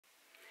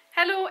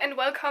Hello and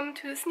welcome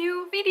to this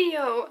new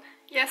video.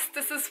 Yes,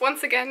 this is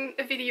once again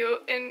a video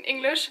in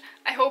English.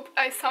 I hope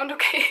I sound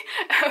okay.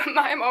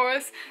 I'm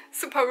always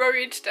super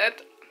worried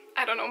that,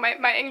 I don't know,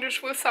 my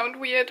English will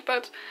sound weird,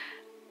 but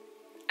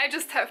I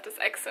just have this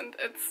accent.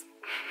 It's...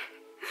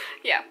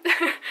 yeah.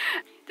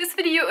 This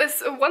video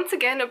is once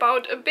again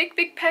about a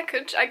big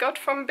package I got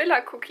from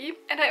Billacookie,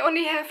 and I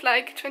only have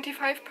like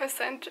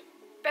 25%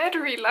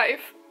 battery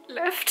life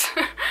left.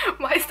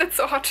 Why is that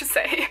so hard to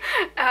say?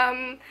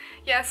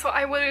 Yeah, so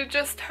I will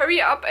just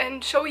hurry up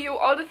and show you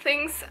all the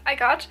things I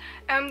got.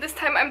 This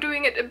time I'm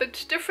doing it a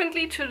bit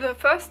differently to the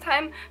first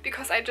time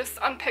because I just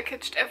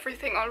unpackaged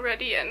everything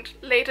already and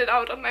laid it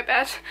out on my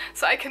bed,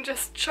 so I can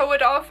just show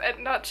it off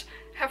and not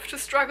have to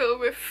struggle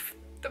with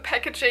the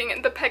packaging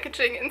and the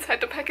packaging inside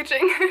the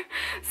packaging.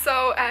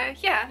 So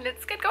yeah,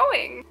 let's get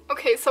going.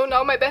 Okay, so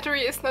now my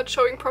battery is not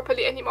showing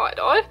properly anymore at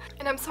all,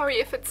 and I'm sorry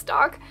if it's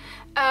dark.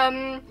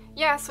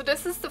 Yeah, so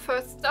this is the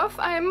first stuff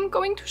I'm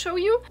going to show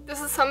you.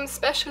 This is some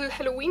special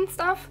Halloween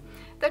stuff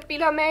that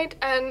Bila made,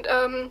 and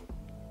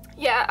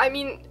yeah, I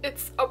mean,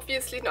 it's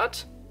obviously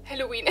not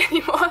Halloween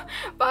anymore,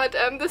 but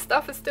this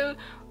stuff is still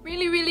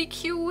really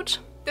cute.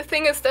 The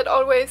thing is that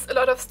always a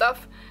lot of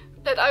stuff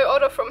that I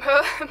order from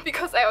her,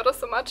 because I order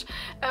so much,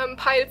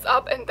 piles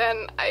up and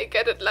then I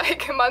get it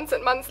like months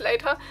and months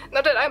later.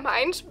 Not that I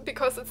mind,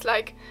 because it's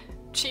like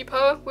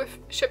cheaper with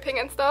shipping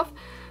and stuff.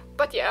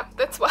 But yeah,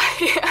 that's why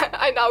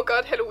I now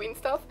got Halloween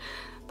stuff.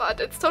 But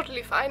it's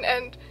totally fine,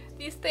 and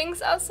these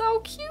things are so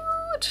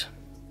cute.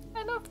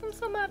 I love them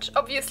so much.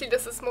 Obviously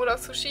this is Moda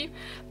Sushi,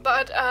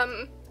 but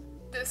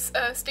this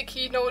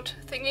sticky note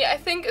thingy, I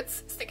think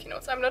it's sticky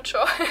notes, I'm not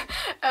sure,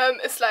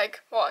 it's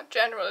like more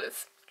general, it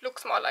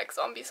looks more like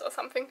zombies or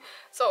something.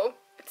 So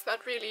it's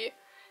not really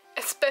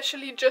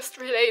especially just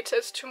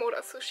related to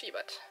Moda Sushi,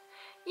 but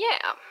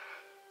yeah.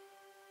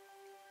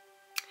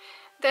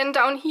 Then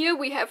down here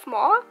we have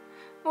more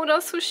Moda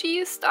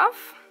Sushi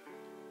stuff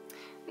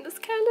in this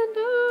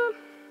calendar,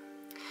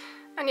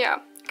 and yeah,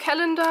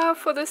 calendar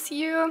for this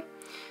year,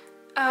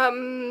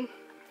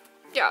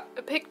 yeah,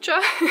 a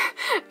picture,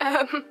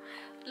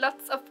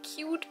 lots of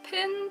cute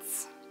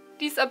pins.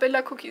 These are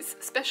Billacookie's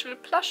special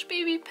plush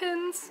baby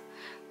pins,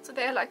 so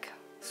they're like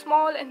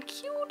small and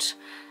cute,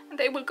 and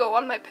they will go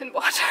on my pin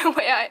board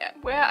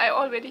where I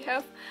already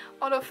have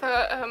all of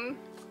her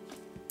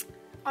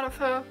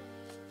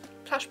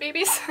plush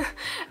babies.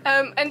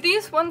 And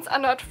these ones are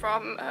not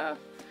from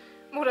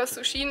Moda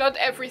Sushi, not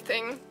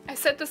everything. I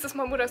said this is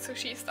my Moda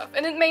Sushi stuff,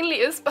 and it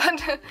mainly is,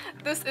 but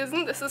this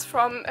isn't. This is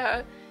from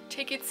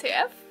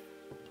TGCF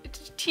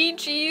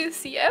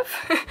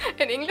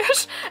in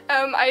English.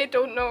 I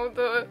don't know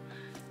the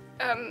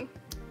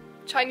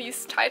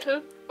Chinese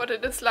title, what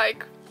it is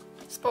like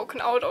spoken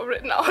out or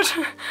written out.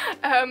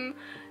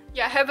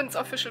 Yeah, Heaven's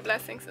Official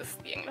Blessings is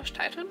the English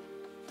title.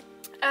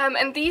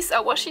 And these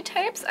are washi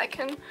tapes. I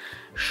can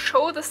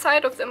show the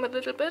side of them a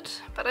little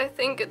bit, but I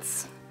think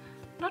it's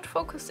not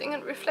focusing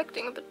and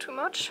reflecting a bit too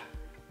much.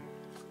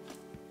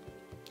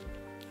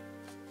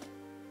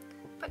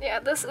 But yeah,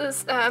 this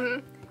is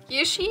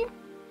Yishi.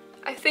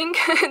 I think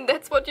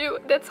that's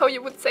how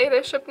you would say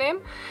their ship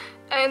name.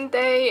 And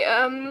they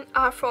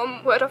are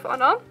from Word of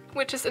Honor,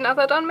 which is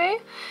another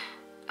Danmei.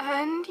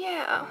 And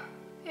yeah,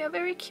 they are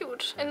very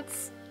cute, and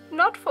it's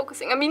not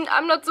focusing. I mean,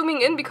 I'm not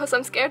zooming in because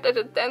I'm scared that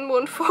it then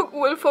will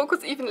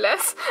focus even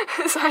less,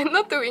 so I'm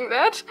not doing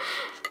that.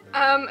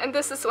 And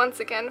this is once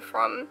again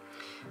from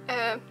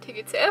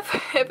TGCF,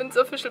 Heaven's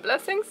Official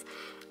Blessings.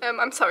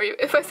 I'm sorry,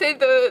 if I say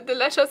the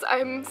letters,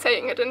 I'm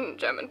saying it in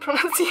German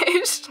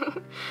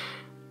pronunciation.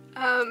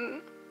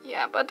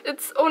 Yeah, but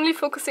it's only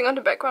focusing on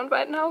the background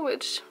right now,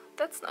 which,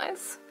 that's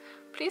nice.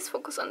 Please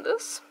focus on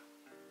this.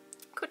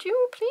 Could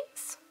you,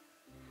 please?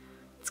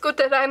 It's good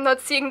that I'm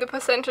not seeing the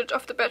percentage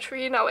of the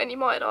battery now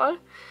anymore at all.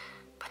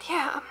 But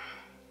yeah,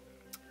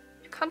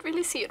 you can't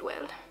really see it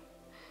well.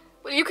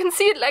 Well, you can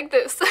see it like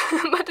this,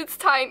 but it's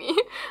tiny.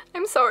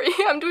 I'm sorry,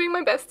 I'm doing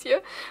my best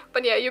here.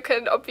 But yeah, you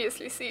can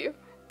obviously see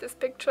this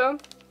picture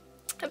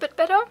a bit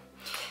better.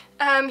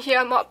 Here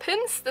are more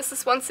pins. This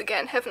is once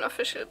again Heaven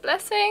Official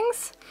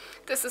Blessings.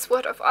 This is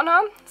Word of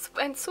Honor,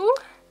 Su.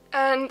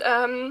 And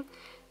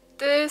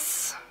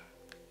this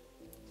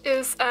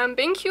is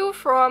Binkyu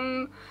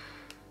from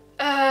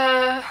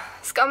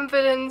Scum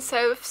Villain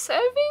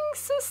Self-Serving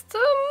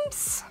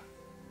Systems.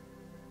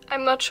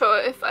 I'm not sure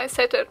if I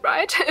said it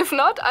right. If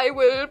not, I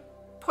will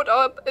put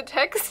up a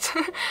text.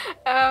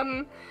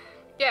 Yeah,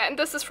 and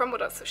this is from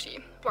Moda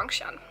Sushi,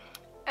 Wangshan.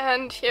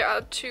 And here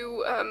are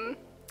two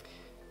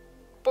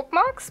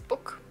bookmarks.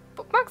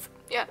 Bookmarks?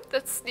 Yeah,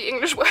 that's the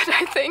English word,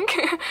 I think.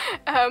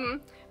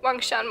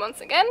 Wangshan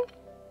once again.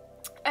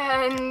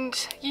 And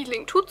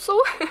Yiling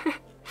Tutsu.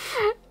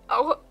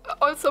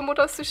 Also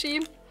Moda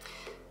Sushi.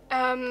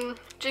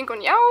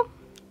 Jingon Yao,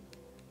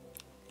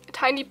 a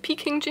tiny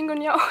Peking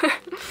Jingon Yao,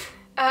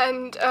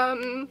 and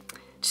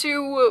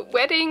two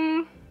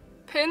wedding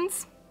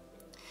pins.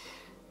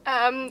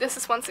 This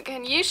is once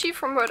again Yeshi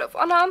from Word of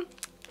Honor,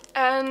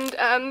 and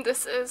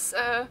this is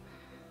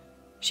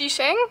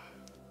Shisheng,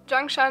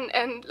 Zhangshan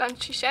and Lan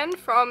Shishen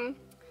from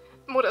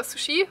Moda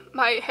Sushi.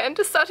 My hand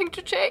is starting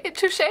to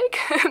shake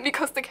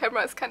because the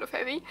camera is kind of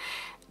heavy.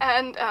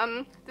 And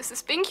this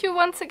is Binkyu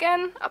once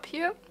again, up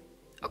here.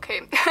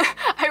 Okay,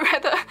 I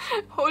rather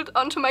hold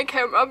onto my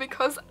camera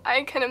because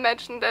I can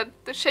imagine that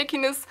the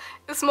shakiness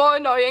is more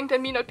annoying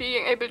than me not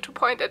being able to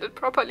point at it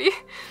properly.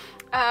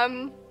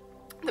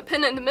 The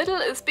pin in the middle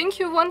is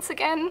Binkyu once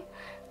again.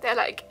 They're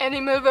like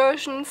animal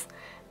versions.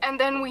 And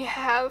then we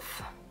have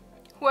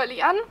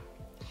Hualian,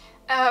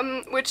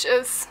 which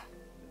is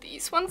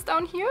these ones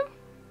down here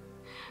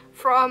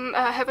from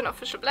Heaven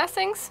Official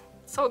Blessings.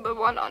 So the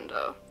one on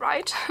the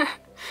right.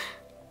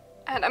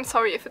 And I'm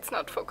sorry if it's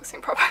not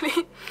focusing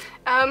properly.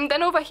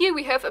 Then over here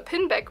we have a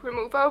pin bag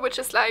remover, which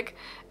is like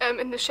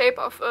in the shape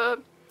of a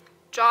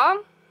jar.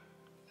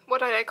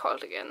 What are they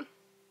called again?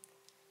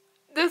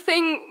 The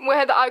thing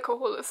where the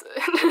alcohol is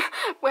in,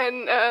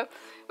 when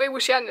Wei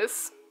Wuxian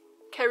is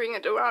carrying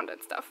it around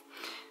and stuff.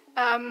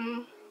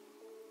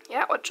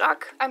 Yeah, or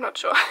jug, I'm not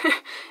sure.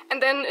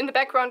 And then in the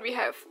background we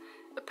have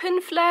a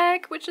pin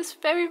flag, which is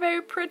very,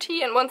 very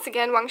pretty. And once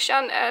again, Wang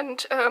Xian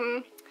and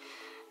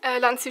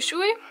Lan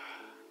Zhishui.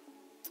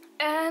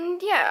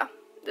 And yeah,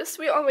 this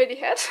we already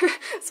had.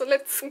 So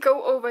let's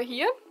go over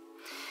here.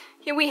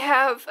 Here we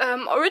have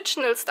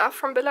original stuff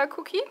from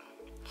Billacookie.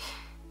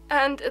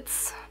 And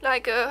it's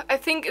like I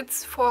think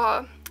it's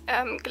for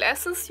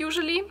glasses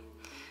usually.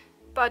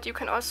 But you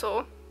can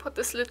also put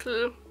this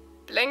little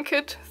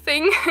blanket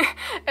thing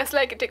as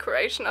like a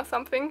decoration or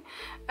something.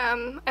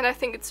 And I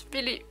think it's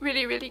really,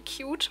 really, really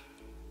cute.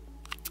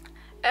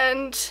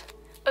 And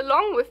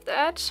along with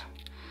that,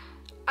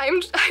 I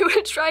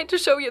will try to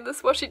show you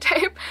this washi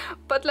tape,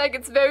 but like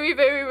it's very,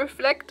 very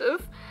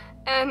reflective,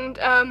 and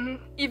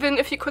even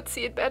if you could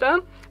see it better,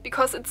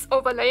 because it's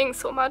overlaying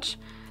so much,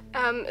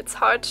 it's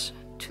hard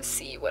to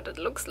see what it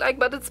looks like,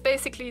 but it's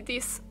basically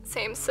these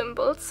same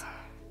symbols,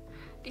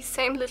 these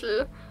same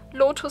little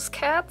lotus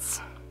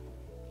cats.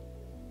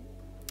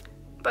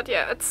 But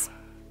yeah, it's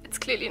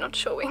clearly not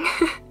showing.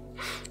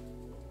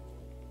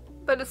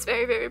 But it's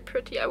very, very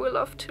pretty. I will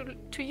love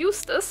to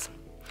use this.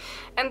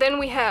 And then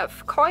we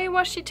have koi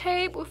washi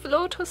tape with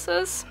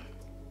lotuses,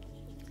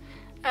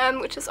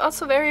 which is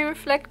also very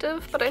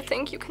reflective, but I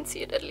think you can see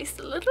it at least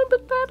a little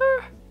bit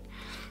better.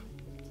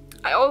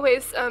 I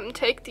always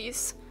take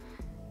these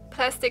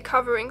plastic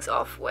coverings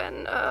off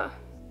when I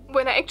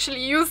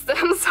actually use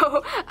them,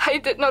 so I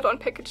did not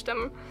unpackage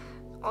them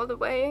all the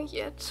way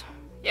yet.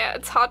 Yeah,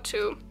 it's hard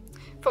to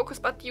focus,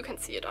 but you can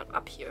see it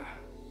up here.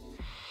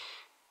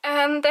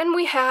 And then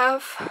we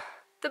have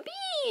the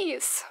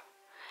bees.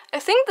 I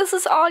think this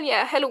is all,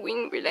 yeah,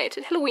 Halloween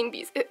related, Halloween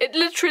bees. It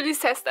literally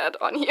says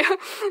that on here,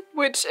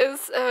 which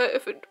is,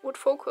 if it would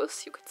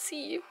focus, you could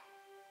see. It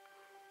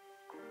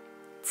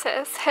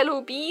says hello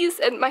bees,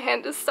 and my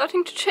hand is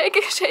starting to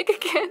shake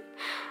again.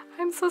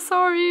 I'm so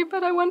sorry,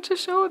 but I want to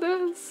show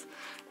this.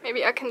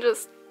 Maybe I can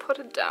just put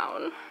it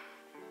down.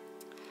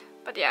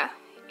 But yeah,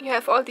 you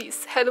have all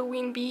these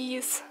Halloween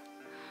bees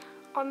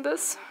on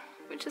this,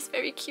 which is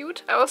very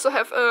cute. I also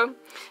have a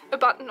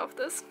button of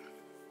this,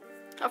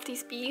 of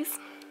these bees.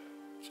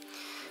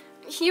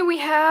 Here we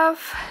have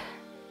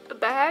a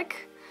bag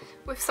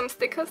with some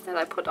stickers that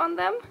I put on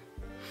them.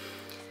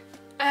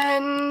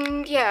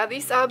 And yeah,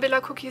 these are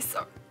Billacookie's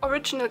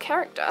original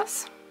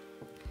characters.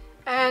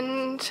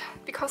 And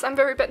because I'm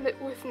very bad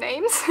with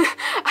names,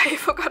 I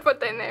forgot what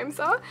their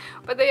names are.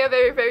 But they are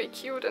very, very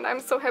cute, and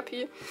I'm so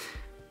happy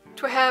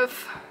to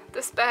have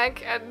this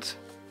bag and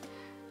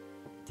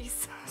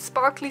these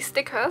sparkly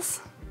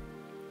stickers.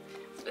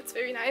 It's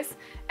very nice.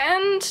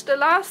 And the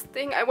last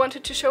thing I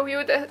wanted to show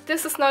you, that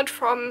this is not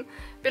from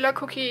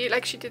Billacookie,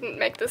 like she didn't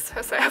make this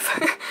herself.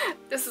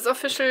 This is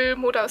official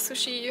Moda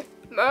Sushi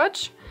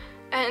merch,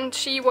 and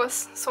she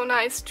was so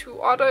nice to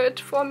order it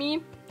for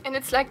me. And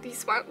it's like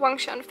these Wang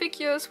Xian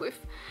figures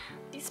with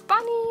these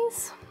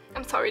bunnies.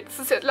 I'm sorry, this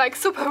is like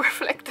super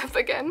reflective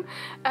again.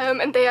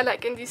 And they are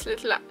like in these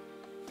little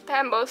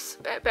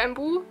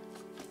bamboo.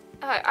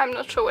 I'm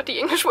not sure what the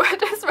English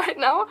word is right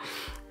now,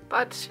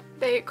 but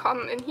they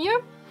come in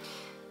here.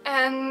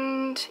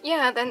 And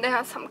yeah, then there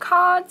are some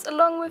cards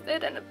along with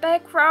it and a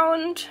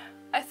background,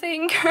 I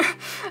think.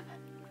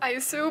 I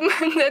assume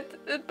that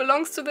it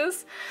belongs to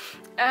this.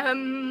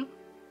 And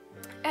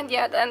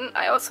yeah, then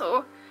I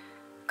also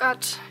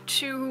got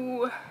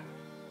two,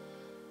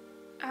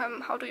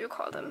 how do you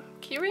call them?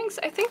 Keyrings?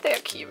 I think they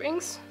are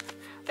keyrings.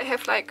 They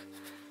have like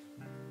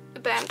a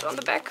band on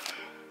the back.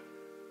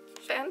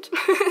 Band?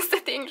 Is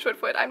that the English word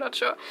for it? I'm not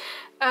sure.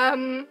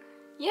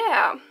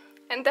 Yeah,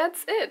 and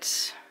that's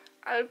it.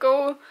 I'll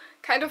go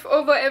kind of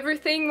over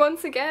everything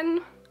once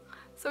again,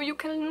 so you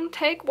can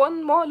take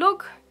one more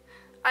look.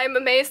 I'm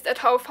amazed at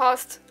how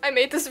fast I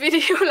made this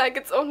video, like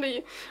it's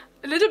only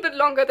a little bit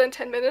longer than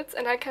 10 minutes,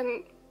 and I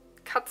can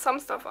cut some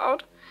stuff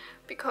out,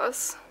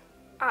 because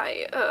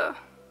I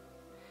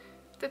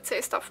did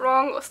say stuff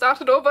wrong or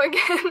started over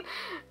again.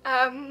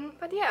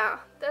 But yeah,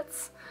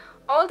 that's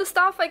all the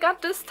stuff I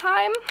got this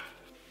time.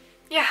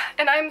 yeah,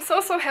 and I'm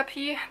so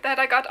happy that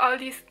I got all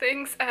these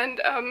things, and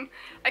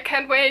I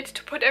can't wait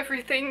to put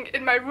everything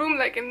in my room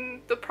like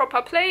in the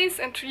proper place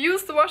and to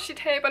use the washi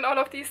tape and all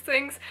of these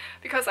things,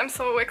 because I'm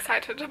so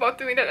excited about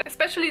doing that,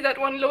 especially that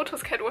one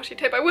Lotus Cat washi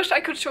tape. I wish I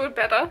could show it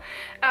better.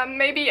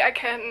 Maybe I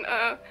can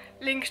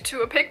link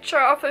to a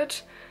picture of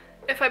it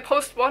if I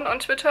post one on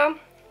Twitter.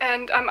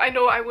 And I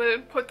know I will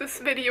put this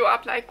video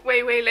up like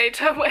way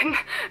later when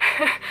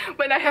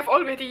when I have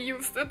already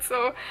used it,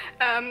 so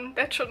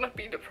that should not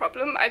be the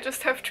problem. I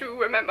just have to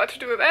remember to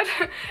do that.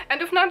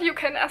 And if not, you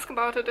can ask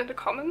about it in the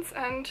comments.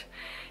 And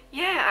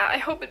yeah, I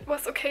hope it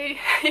was okay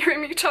hearing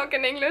me talk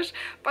in English,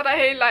 but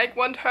I like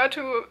want her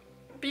to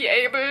be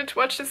able to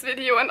watch this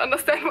video and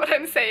understand what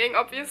I'm saying,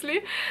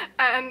 obviously.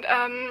 And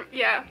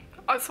yeah,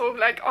 also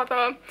like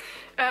other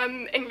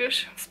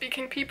English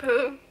speaking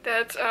people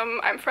that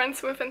I'm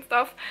friends with and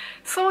stuff.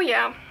 So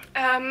yeah,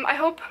 I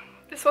hope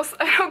this was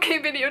an okay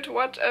video to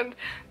watch, and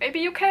maybe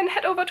you can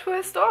head over to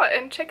her store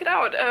and check it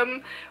out.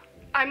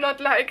 I'm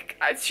not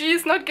like, she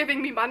is not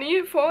giving me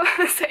money for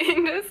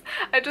saying this.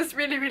 I just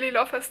really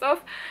love her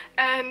stuff.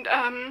 And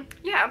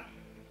yeah,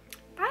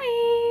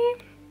 bye!